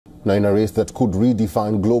Now, in a race that could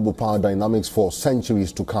redefine global power dynamics for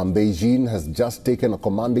centuries to come, Beijing has just taken a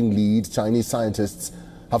commanding lead. Chinese scientists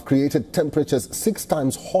have created temperatures 6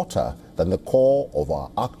 times hotter than the core of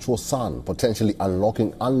our actual sun, potentially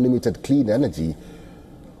unlocking unlimited clean energy,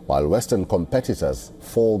 while Western competitors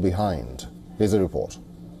fall behind. Here's a report.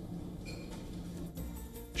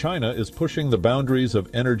 China is pushing the boundaries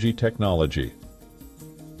of energy technology.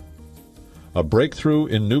 A breakthrough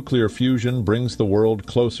in nuclear fusion brings the world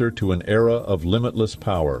closer to an era of limitless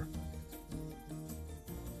power.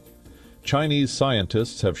 Chinese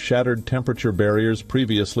scientists have shattered temperature barriers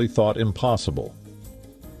previously thought impossible.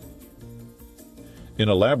 In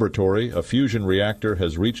a laboratory, a fusion reactor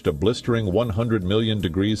has reached a blistering 100 million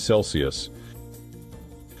degrees Celsius.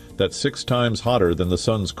 That's 6 times hotter than the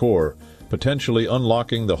sun's core, potentially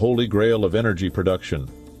unlocking the holy grail of energy production.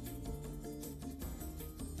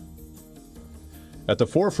 At the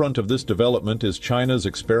forefront of this development is China's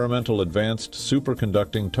experimental advanced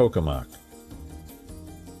superconducting tokamak.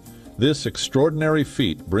 This extraordinary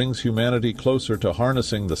feat brings humanity closer to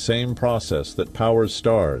harnessing the same process that powers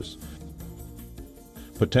stars,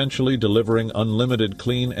 potentially delivering unlimited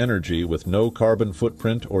clean energy with no carbon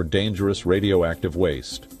footprint or dangerous radioactive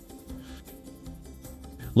waste.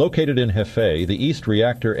 Located in Hefei, the East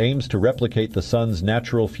reactor aims to replicate the sun's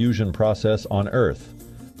natural fusion process on Earth.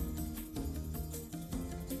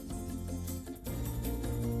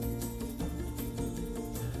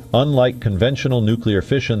 Unlike conventional nuclear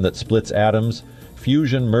fission that splits atoms,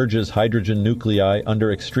 fusion merges hydrogen nuclei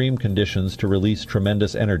under extreme conditions to release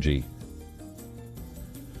tremendous energy.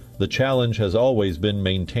 The challenge has always been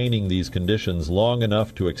maintaining these conditions long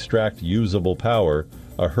enough to extract usable power,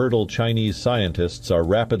 a hurdle Chinese scientists are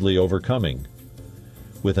rapidly overcoming.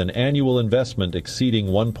 With an annual investment exceeding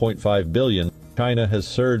 $1.5 billion, China has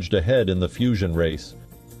surged ahead in the fusion race,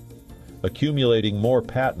 accumulating more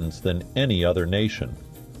patents than any other nation.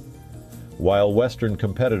 While Western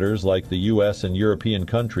competitors like the US and European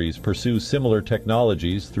countries pursue similar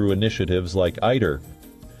technologies through initiatives like ITER,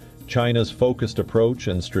 China's focused approach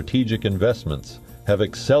and strategic investments have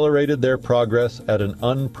accelerated their progress at an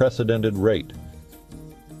unprecedented rate.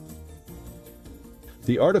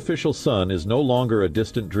 The artificial sun is no longer a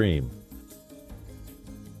distant dream.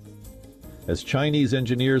 As Chinese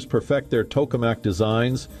engineers perfect their tokamak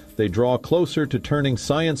designs, they draw closer to turning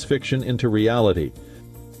science fiction into reality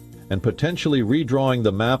and potentially redrawing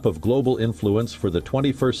the map of global influence for the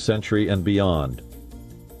 21st century and beyond.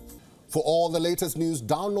 For all the latest news,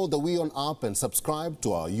 download the WION app and subscribe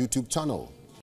to our YouTube channel.